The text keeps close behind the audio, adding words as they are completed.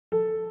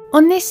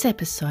On this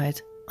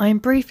episode, I am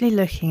briefly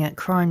looking at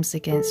crimes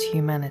against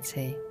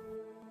humanity.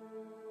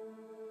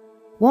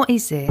 What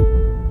is it?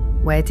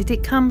 Where did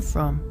it come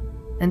from?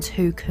 And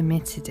who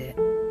committed it?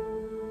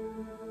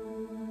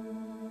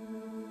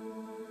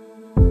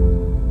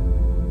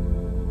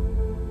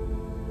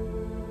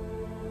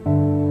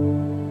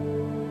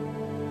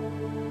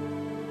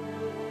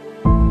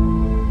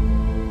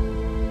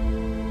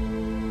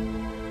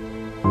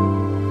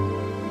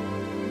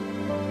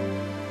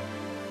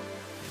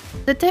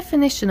 The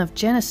definition of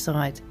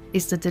genocide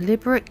is the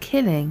deliberate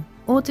killing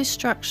or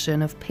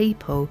destruction of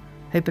people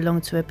who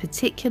belong to a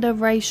particular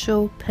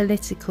racial,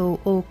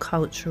 political or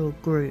cultural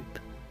group.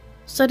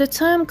 So the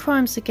term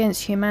crimes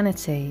against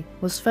humanity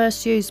was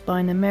first used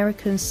by an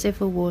American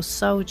Civil War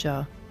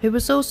soldier who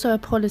was also a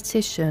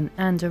politician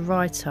and a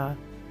writer.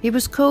 He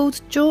was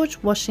called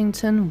George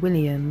Washington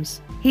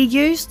Williams. He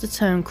used the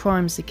term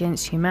crimes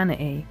against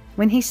humanity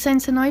when he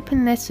sent an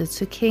open letter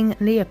to King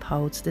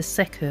Leopold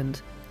II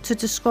to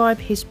describe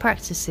his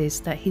practices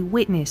that he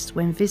witnessed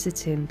when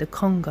visiting the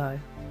Congo.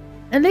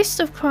 A list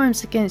of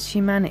crimes against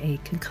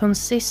humanity can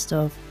consist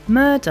of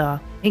murder,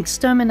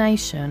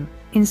 extermination,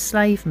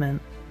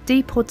 enslavement,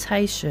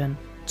 deportation,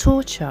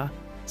 torture,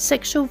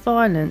 sexual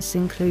violence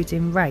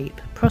including rape,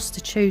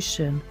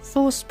 prostitution,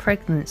 forced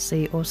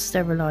pregnancy or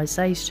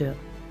sterilisation,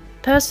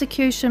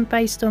 persecution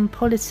based on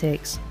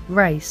politics,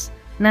 race,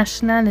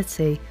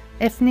 nationality,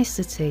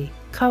 ethnicity,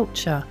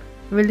 culture,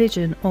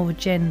 religion or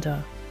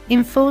gender,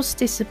 enforced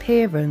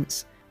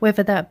disappearance,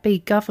 whether that be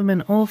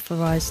government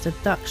authorised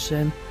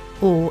abduction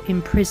or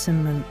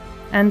imprisonment,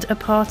 and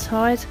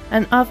apartheid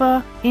and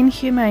other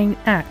inhumane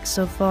acts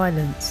of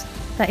violence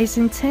that is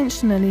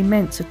intentionally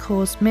meant to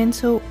cause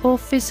mental or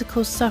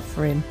physical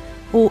suffering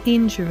or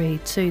injury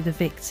to the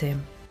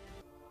victim.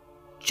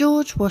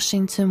 George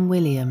Washington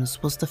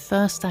Williams was the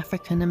first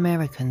African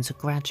American to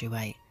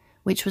graduate,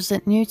 which was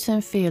at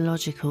Newton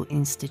Theological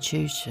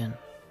Institution.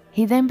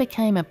 He then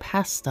became a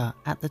pastor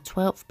at the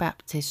 12th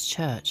Baptist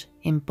Church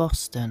in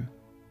Boston,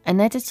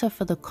 an editor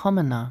for The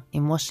Commoner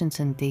in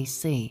Washington,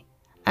 D.C.,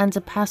 and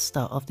a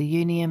pastor of the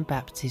Union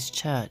Baptist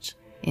Church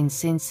in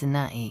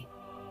Cincinnati.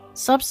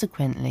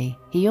 Subsequently,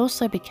 he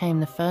also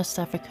became the first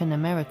African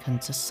American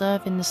to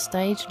serve in the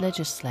state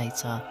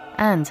legislature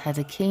and had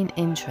a keen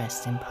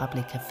interest in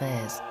public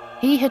affairs.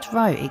 He had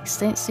wrote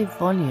extensive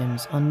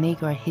volumes on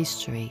Negro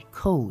history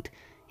called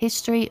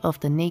History of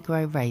the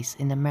Negro Race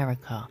in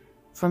America,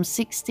 from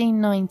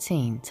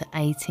 1619 to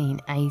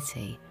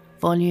 1880,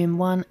 Volume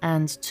 1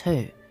 and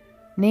 2,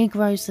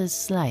 Negroes as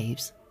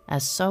Slaves,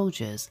 as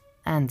Soldiers,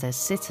 and as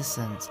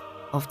Citizens,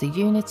 of the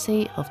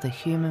Unity of the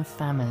Human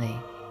Family,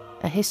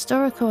 a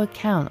historical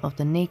account of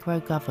the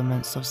Negro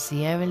governments of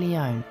Sierra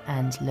Leone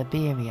and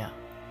Liberia.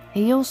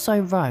 He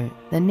also wrote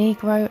The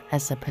Negro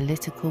as a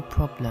Political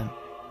Problem,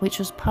 which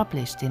was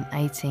published in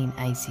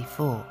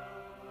 1884.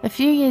 A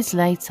few years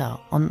later,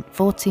 on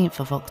 14th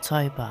of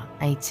October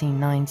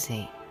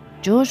 1890,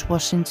 George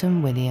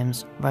Washington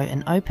Williams wrote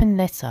an open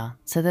letter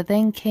to the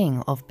then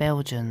King of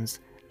Belgians.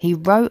 He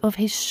wrote of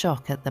his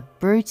shock at the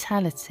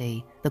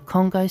brutality the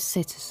Congo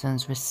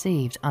citizens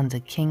received under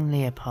King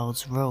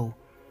Leopold's rule.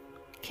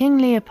 King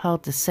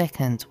Leopold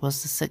II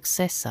was the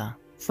successor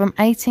from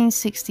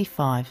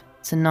 1865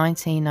 to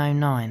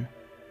 1909,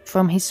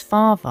 from his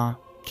father,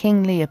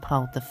 King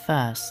Leopold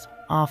I,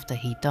 after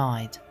he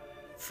died.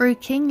 Through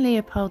King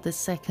Leopold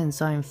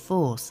II's own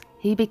force,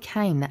 he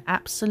became the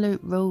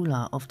absolute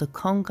ruler of the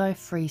Congo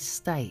Free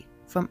State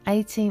from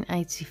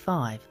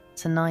 1885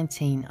 to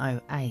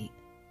 1908.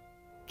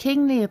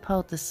 King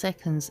Leopold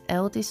II's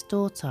eldest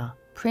daughter,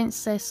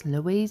 Princess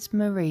Louise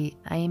Marie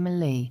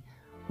Amélie,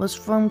 was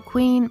from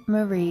Queen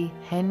Marie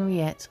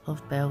Henriette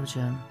of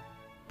Belgium.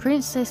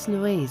 Princess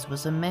Louise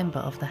was a member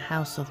of the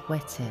House of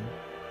Wettin,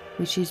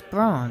 which is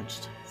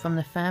branched from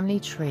the family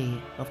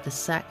tree of the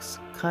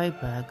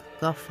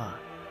Saxe-Coburg-Gotha,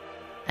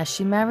 as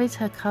she married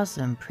her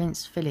cousin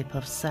Prince Philip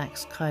of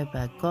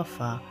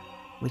Saxe-Coburg-Gotha,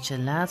 which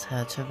allowed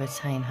her to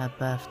retain her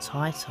birth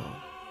title,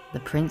 the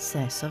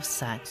Princess of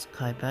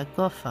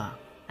Saxe-Coburg-Gotha,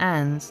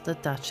 and the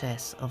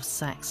Duchess of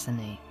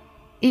Saxony.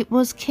 It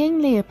was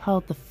King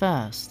Leopold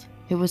I,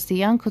 who was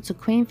the uncle to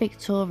Queen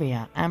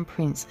Victoria and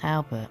Prince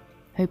Albert,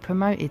 who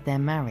promoted their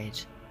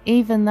marriage,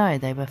 even though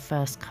they were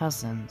first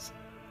cousins.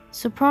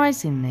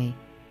 Surprisingly,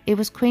 it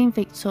was Queen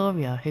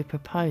Victoria who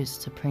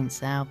proposed to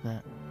Prince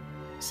Albert.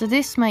 So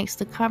this makes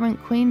the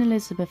current Queen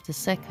Elizabeth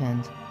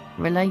II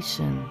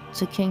relation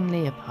to King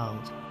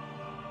Leopold.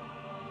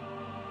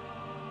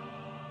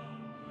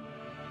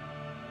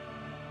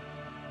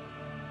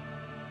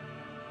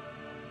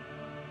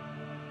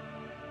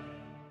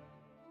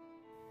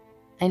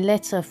 A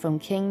letter from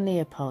King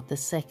Leopold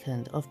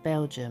II of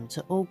Belgium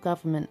to all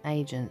government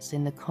agents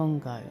in the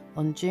Congo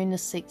on June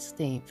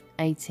 16,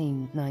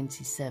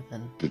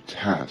 1897. The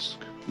task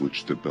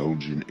which the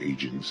Belgian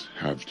agents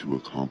have to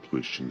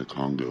accomplish in the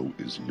Congo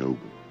is noble.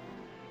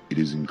 It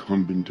is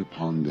incumbent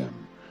upon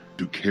them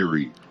to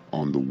carry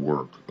on the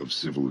work of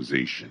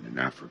civilization in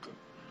Africa.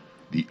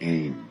 The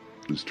aim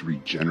is to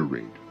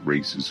regenerate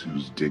races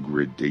whose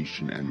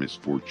degradation and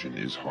misfortune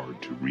is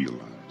hard to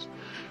realize.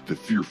 The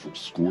fearful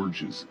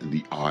scourges in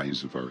the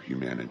eyes of our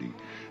humanity,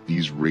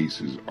 these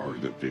races are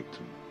the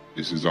victim.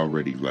 This is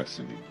already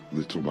lessening,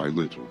 little by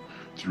little,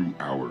 through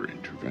our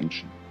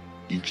intervention.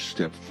 Each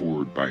step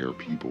forward by our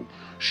people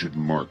should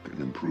mark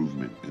an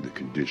improvement in the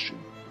condition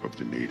of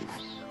the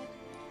natives.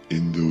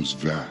 In those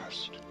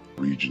vast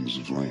regions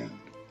of land,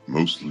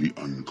 mostly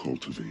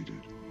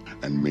uncultivated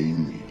and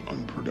mainly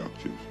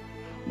unproductive,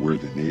 where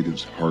the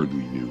natives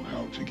hardly knew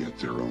how to get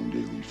their own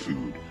daily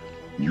food,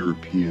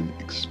 European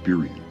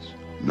experience,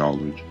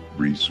 knowledge,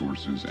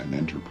 resources, and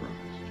enterprise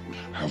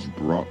have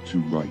brought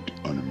to light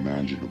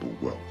unimaginable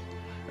wealth.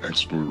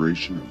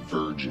 Exploration of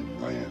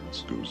virgin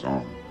lands goes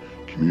on.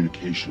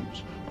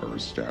 Communications are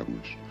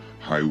established.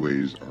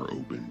 Highways are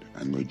opened,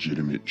 and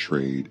legitimate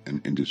trade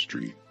and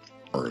industry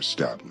are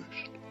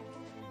established.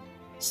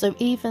 So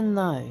even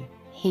though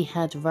he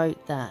had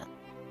wrote that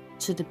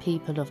to the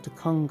people of the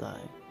Congo,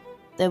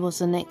 there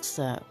was an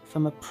excerpt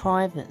from a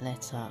private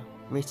letter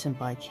written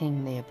by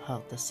King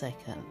Leopold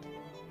II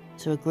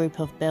to a group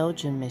of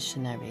Belgian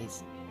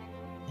missionaries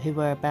who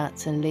were about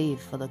to leave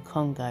for the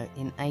Congo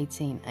in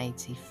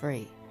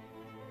 1883.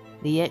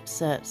 The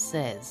excerpt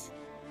says,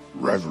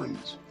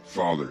 Reverends,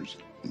 fathers,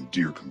 and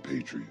dear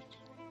compatriots,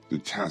 the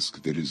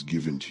task that is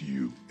given to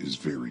you is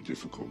very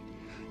difficult.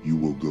 You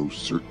will go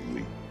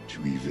certainly to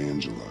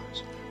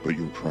evangelize, but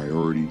your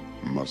priority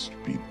must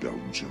be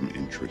Belgium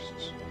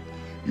interests.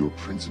 Your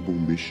principal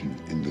mission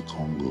in the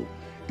Congo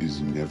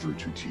is never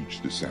to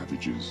teach the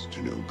savages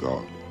to know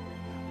God.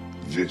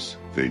 This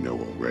they know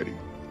already.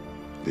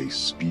 They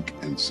speak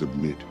and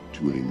submit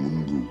to a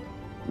Mungu,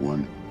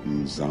 one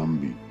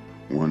Nzambi,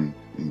 one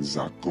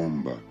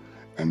Nzakomba,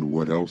 and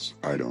what else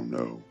I don't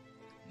know.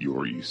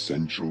 Your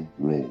essential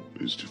role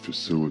is to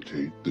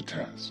facilitate the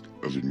task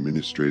of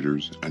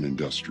administrators and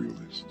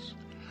industrialists,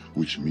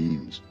 which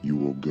means you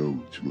will go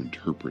to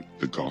interpret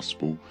the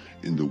gospel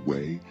in the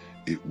way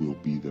it will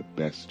be the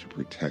best to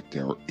protect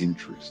our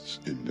interests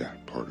in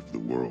that part of the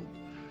world.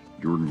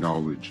 Your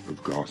knowledge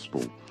of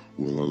gospel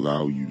will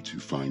allow you to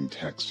find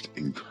text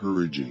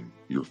encouraging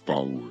your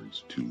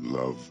followers to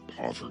love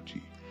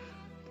poverty.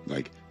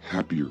 Like,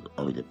 happier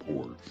are the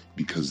poor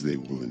because they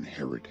will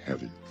inherit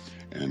heaven,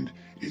 and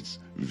it's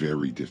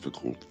very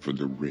difficult for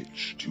the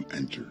rich to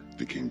enter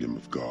the kingdom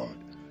of God.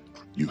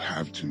 You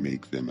have to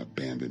make them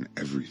abandon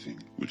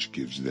everything which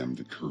gives them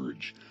the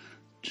courage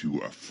to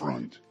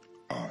affront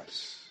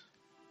us.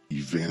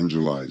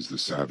 Evangelize the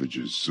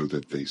savages so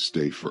that they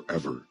stay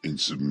forever in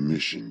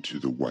submission to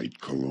the white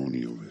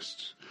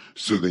colonialists,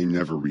 so they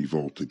never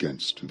revolt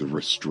against the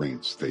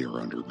restraints they are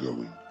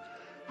undergoing.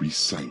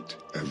 Recite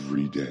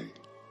every day,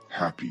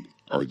 happy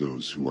are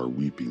those who are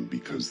weeping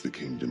because the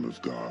kingdom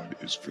of God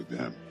is for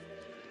them.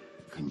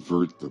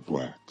 Convert the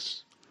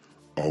blacks,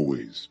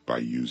 always by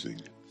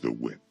using the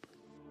whip.